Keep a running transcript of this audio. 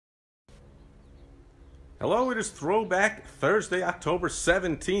Hello, it is Throwback Thursday, October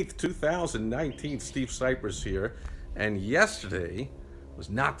 17th, 2019. Steve Sipress here. And yesterday was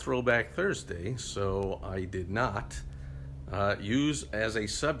not Throwback Thursday, so I did not use as a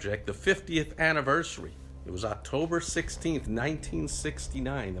subject the 50th anniversary. It was October 16th,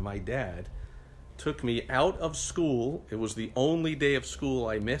 1969, that my dad took me out of school. It was the only day of school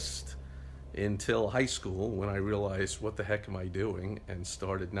I missed until high school, when I realized, what the heck am I doing, and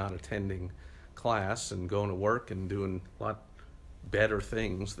started not attending class and going to work and doing a lot better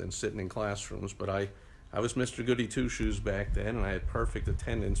things than sitting in classrooms. But I was Mr. Goody Two-Shoes back then, and I had perfect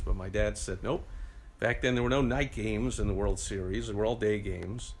attendance, but my dad said, nope. Back then there were no night games in the World Series. They were all day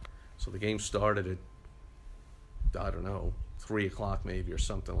games. So the game started at, I don't know, 3 o'clock maybe or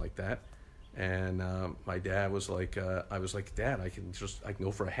something like that. And my dad was like, I was like, Dad, I can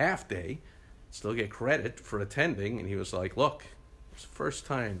go for a half day, still get credit for attending. And he was like, look, it's the first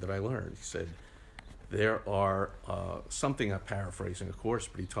time that I learned. He said, there are, something I'm paraphrasing, of course,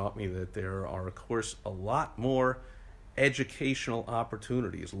 but he taught me that there are, of course, a lot more educational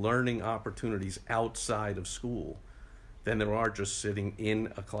opportunities, learning opportunities outside of school than there are just sitting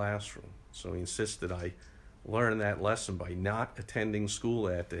in a classroom. So he insisted I learn that lesson by not attending school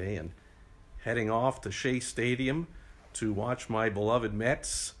that day and heading off to Shea Stadium to watch my beloved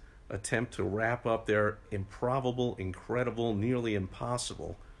Mets attempt to wrap up their improbable, incredible, nearly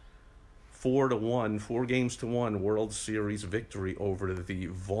impossible 4-1, 4-1 World Series victory over the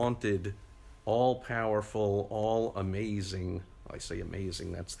vaunted, all-powerful, all-amazing, I say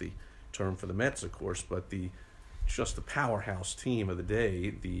amazing, that's the term for the Mets, of course, but just the powerhouse team of the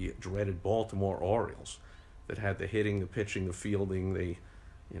day, the dreaded Baltimore Orioles, that had the hitting, the pitching, the fielding. They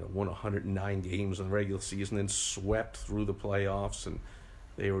won 109 games in the regular season and swept through the playoffs, and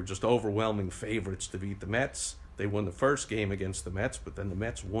they were just overwhelming favorites to beat the Mets. They won the first game against the Mets, but then the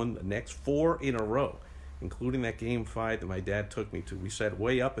Mets won the next 4 in a row, including that Game 5 that my dad took me to. We sat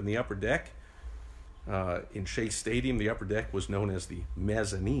way up in the upper deck in Shea Stadium. The upper deck was known as the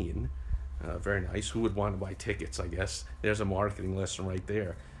mezzanine. Very nice. Who would want to buy tickets, I guess? There's a marketing lesson right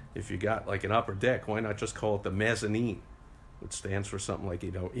there. If you got like an upper deck, why not just call it the mezzanine? It stands for something like,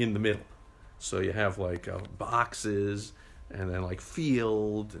 in the middle. So you have like boxes, and then like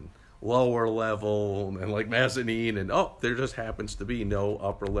field and lower level and like mezzanine, and there just happens to be no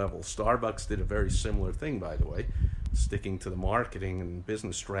upper level. Starbucks did a very similar thing, by the way, sticking to the marketing and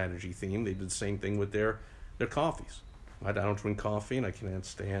business strategy theme. They did the same thing with their coffees. I don't drink coffee, and I can't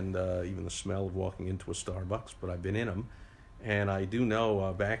stand even the smell of walking into a Starbucks, but I've been in them. And I do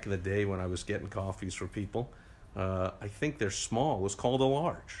know back in the day when I was getting coffees for people, I think their small was called a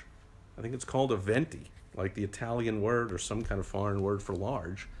large. I think it's called a venti, like the Italian word or some kind of foreign word for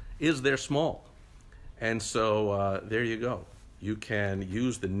large is their small. And so there you go. You can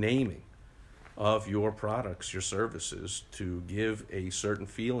use the naming of your products, your services, to give a certain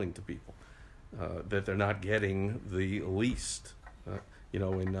feeling to people that they're not getting the least.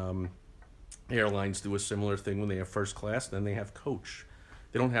 Airlines do a similar thing when they have first class, then they have coach.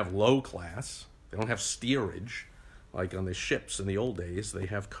 They don't have low class. They don't have steerage like on the ships in the old days. They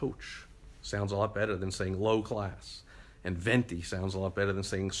have coach. Sounds a lot better than saying low class. And venti sounds a lot better than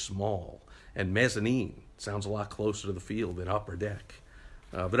saying small. And mezzanine sounds a lot closer to the field than upper deck.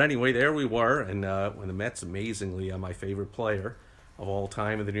 But anyway, there we were. And when the Mets, amazingly, my favorite player of all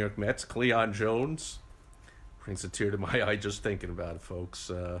time in the New York Mets, Cleon Jones, brings a tear to my eye just thinking about it, folks.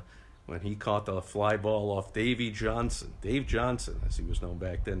 When he caught the fly ball off Dave Johnson, as he was known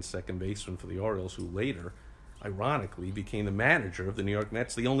back then, second baseman for the Orioles, who later, ironically, became the manager of the New York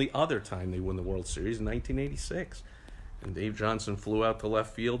Mets the only other time they won the World Series in 1986. And Dave Johnson flew out to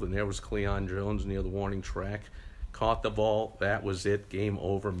left field, and there was Cleon Jones near the warning track. Caught the ball. That was it. Game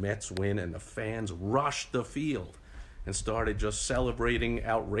over. Mets win, and the fans rushed the field and started just celebrating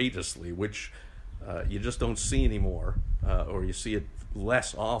outrageously, which you just don't see anymore, or you see it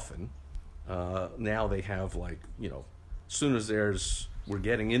less often. Now they have, as soon as we're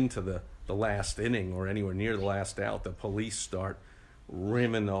getting into the last inning or anywhere near the last out, the police start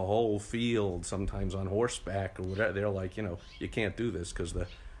rimming the whole field, sometimes on horseback or whatever. They're like, you can't do this, because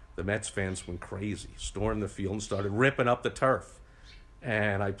the Mets fans went crazy, stormed the field and started ripping up the turf.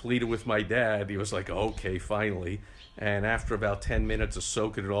 And I pleaded with my dad. He was like, okay, finally. And after about 10 minutes of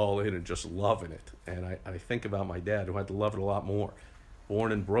soaking it all in and just loving it, and I think about my dad, who had to love it a lot more.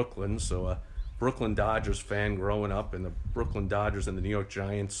 Born in Brooklyn, so a Brooklyn Dodgers fan growing up, and the Brooklyn Dodgers and the New York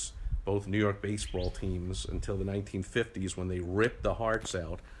Giants, both New York baseball teams, until the 1950s, when they ripped the hearts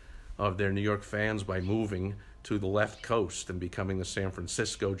out of their New York fans by moving to the left coast and becoming the San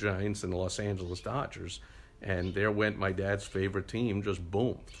Francisco Giants and the Los Angeles Dodgers. And there went my dad's favorite team, just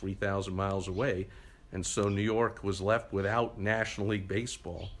boom, 3,000 miles away. And so New York was left without National League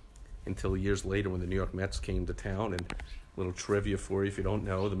Baseball until years later when the New York Mets came to town. And a little trivia for you if you don't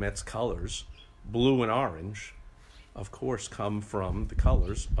know, the Mets colors, blue and orange, of course, come from the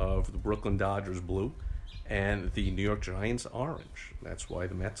colors of the Brooklyn Dodgers blue and the New York Giants orange. That's why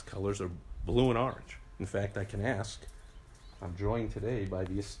the Mets colors are blue and orange. In fact, I can ask, I'm joined today by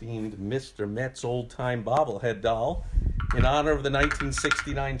the esteemed Mr. Mets old-time bobblehead doll in honor of the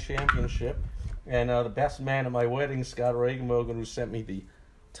 1969 championship, and the best man at my wedding, Scott Regenbogen, who sent me the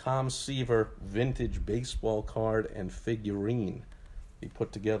Tom Seaver vintage baseball card and figurine he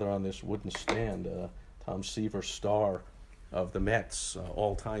put together on this wooden stand. Tom Seaver, star of the Mets,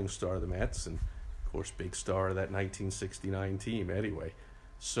 all-time star of the Mets, and of course big star of that 1969 team anyway.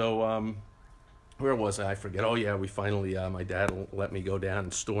 So where was I forget. Oh yeah, we finally my dad let me go down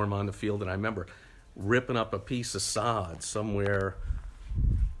and storm on the field, and I remember ripping up a piece of sod somewhere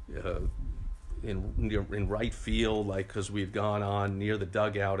in right field, like, because we'd gone on near the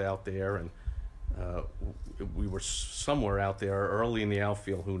dugout out there, and we were somewhere out there early in the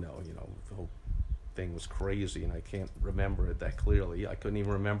outfield. Who knows? You know, the whole thing was crazy, and I can't remember it that clearly. I couldn't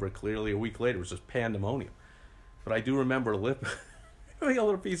even remember it clearly a week later. It was just pandemonium. But I do remember ripping a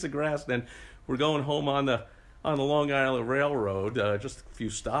little piece of grass. Then we're going home on the Long Island Railroad, just a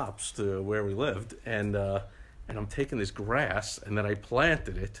few stops to where we lived, and I'm taking this grass, and then I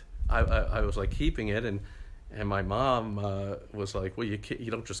planted it. I was like keeping it, and my mom was like, well, you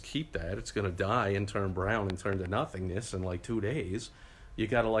don't just keep that. It's going to die and turn brown and turn to nothingness in like 2 days. You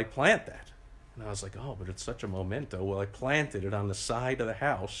got to like plant that. And I was like, oh, but it's such a memento. Well, I planted it on the side of the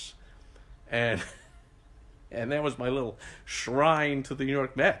house, and that was my little shrine to the New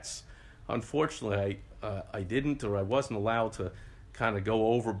York Mets. Unfortunately, I didn't, or I wasn't allowed to kind of go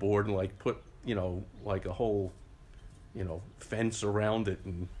overboard and like put, like a whole, fence around it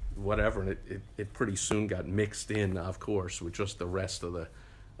and whatever. And it pretty soon got mixed in, of course, with just the rest of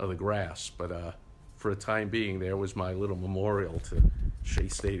the grass. But for a time being, there was my little memorial to Shea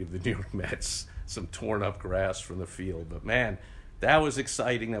Stadium, the New York Mets, some torn up grass from the field. But man, that was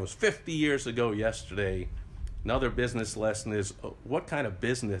exciting. That was 50 years ago yesterday. Another business lesson is, what kind of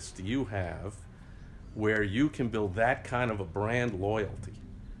business do you have where you can build that kind of a brand loyalty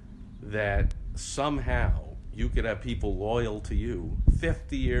that somehow you could have people loyal to you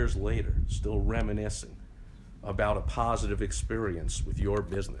 50 years later, still reminiscing about a positive experience with your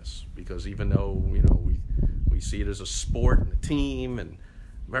business? Because even though, we see it as a sport and a team and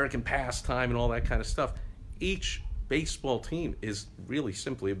American pastime and all that kind of stuff, each baseball team is really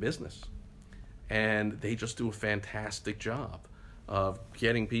simply a business. And they just do a fantastic job of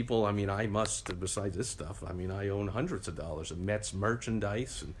getting people. I mean, I must, besides this stuff, I own hundreds of dollars of Mets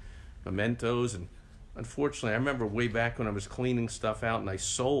merchandise and mementos. And unfortunately, I remember way back when I was cleaning stuff out and I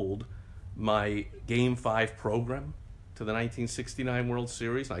sold my Game 5 program to the 1969 World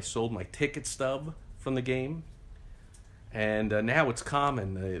Series. And I sold my ticket stub from the game. And now it's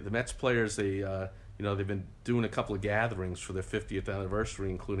common. The Mets players, they've been doing a couple of gatherings for their 50th anniversary,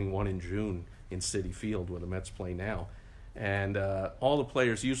 including one in June in Citi Field, where the Mets play now. And all the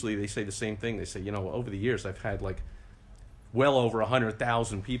players, usually they say the same thing. They say, over the years I've had like well over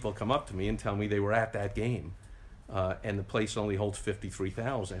 100,000 people come up to me and tell me they were at that game. And the place only holds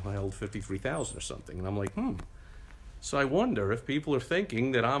 53,000. I hold 53,000 or something. And I'm like, So I wonder if people are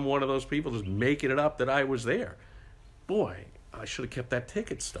thinking that I'm one of those people just making it up that I was there. Boy, I should have kept that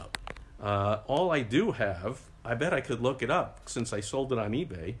ticket stub. All I do have, I bet I could look it up since I sold it on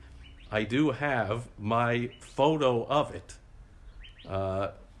eBay. I do have my photo of it.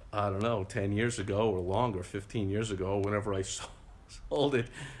 I don't know, 10 years ago or longer, 15 years ago, whenever I sold it,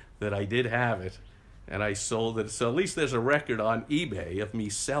 that I did have it. And I sold it. So at least there's a record on eBay of me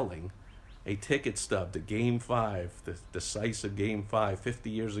selling a ticket stub to Game 5, the decisive Game 5, 50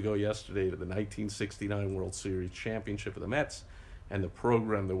 years ago yesterday, to the 1969 World Series championship of the Mets and the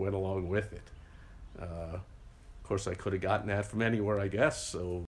program that went along with it. Of course, I could have gotten that from anywhere, I guess, so